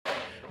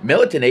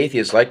Militant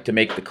atheists like to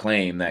make the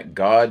claim that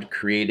God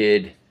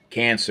created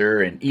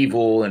cancer and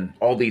evil and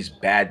all these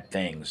bad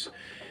things.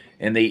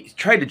 And they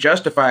try to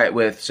justify it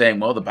with saying,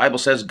 well, the Bible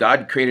says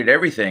God created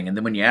everything. And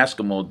then when you ask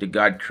them, well, did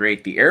God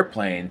create the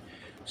airplane?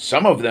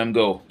 Some of them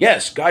go,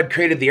 yes, God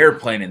created the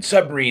airplane and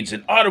submarines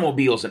and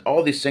automobiles and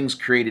all these things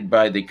created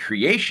by the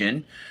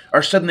creation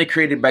are suddenly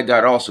created by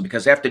God also,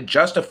 because they have to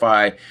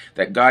justify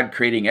that God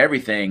creating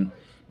everything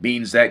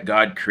means that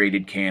God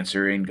created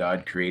cancer and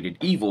God created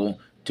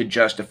evil to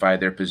justify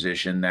their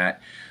position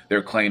that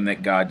their claim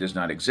that God does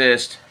not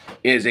exist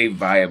is a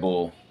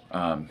viable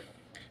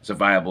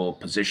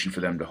position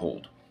for them to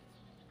hold.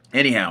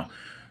 Anyhow,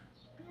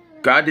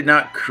 God did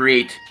not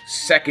create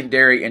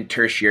secondary and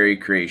tertiary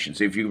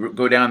creations. If you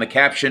go down the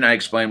caption, I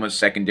explain what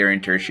secondary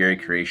and tertiary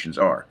creations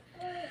are.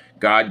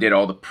 God did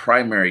all the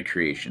primary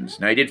creations.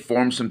 Now, he did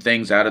form some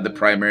things out of the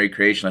primary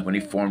creation, like when he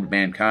formed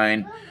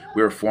mankind,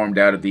 we were formed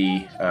out of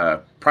the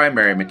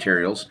primary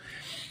materials.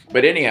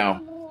 But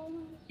anyhow,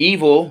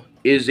 evil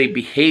is a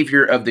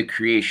behavior of the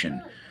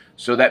creation.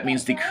 So that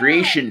means the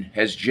creation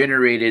has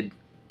generated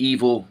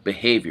evil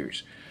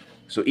behaviors.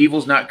 So evil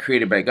is not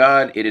created by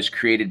God, it is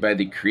created by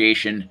the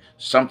creation.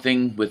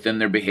 Something within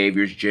their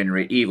behaviors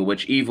generate evil,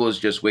 which evil is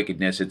just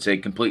wickedness. It's a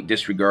complete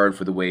disregard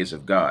for the ways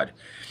of God.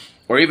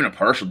 Or even a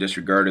partial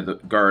disregard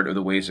of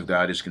the ways of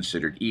God is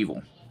considered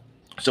evil.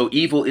 So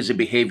evil is a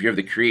behavior of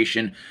the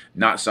creation,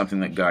 not something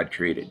that God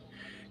created.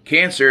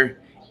 Cancer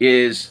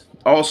is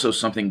also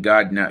something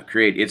God did not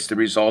create. It's the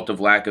result of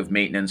lack of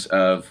maintenance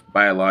of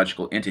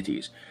biological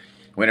entities.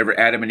 Whenever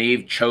Adam and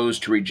Eve chose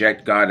to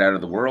reject God out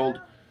of the world,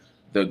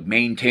 the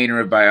maintainer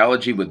of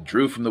biology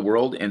withdrew from the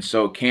world, and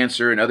so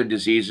cancer and other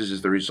diseases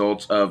is the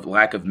result of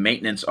lack of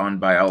maintenance on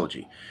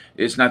biology.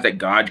 It's not that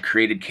God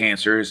created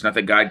cancer. It's not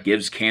that God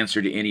gives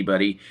cancer to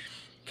anybody.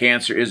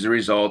 Cancer is the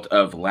result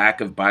of lack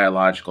of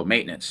biological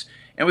maintenance.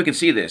 And we can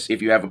see this.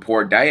 If you have a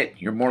poor diet,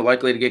 you're more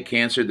likely to get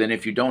cancer than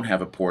if you don't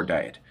have a poor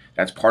diet.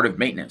 That's part of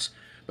maintenance.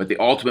 But the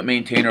ultimate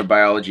maintainer of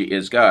biology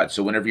is God.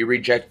 So whenever you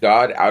reject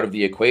God out of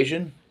the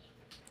equation,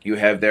 you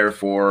have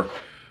therefore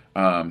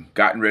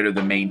gotten rid of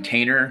the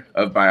maintainer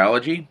of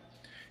biology.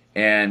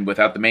 And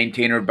without the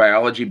maintainer of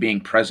biology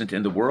being present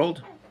in the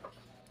world,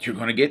 you're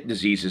going to get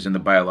diseases in the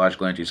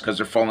biological entities because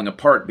they're falling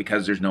apart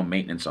because there's no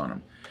maintenance on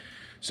them.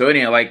 So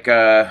anyhow, like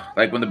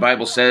when the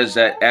Bible says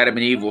that Adam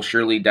and Eve will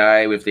surely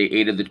die if they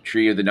ate of the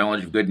tree of the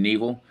knowledge of good and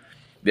evil,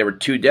 there were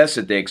two deaths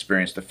that they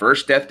experienced. The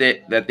first death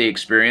that they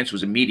experienced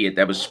was immediate.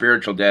 That was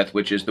spiritual death,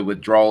 which is the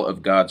withdrawal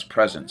of God's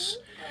presence.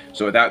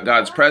 So without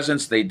God's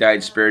presence, they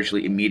died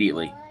spiritually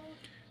immediately.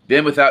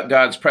 Then without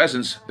God's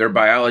presence, their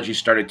biology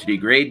started to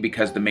degrade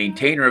because the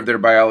maintainer of their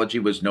biology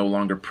was no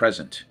longer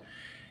present.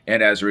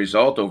 And as a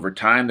result, over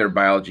time, their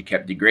biology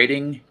kept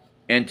degrading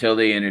until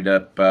they ended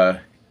up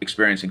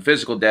experiencing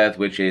physical death,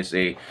 which is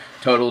a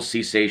total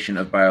cessation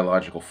of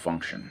biological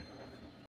function.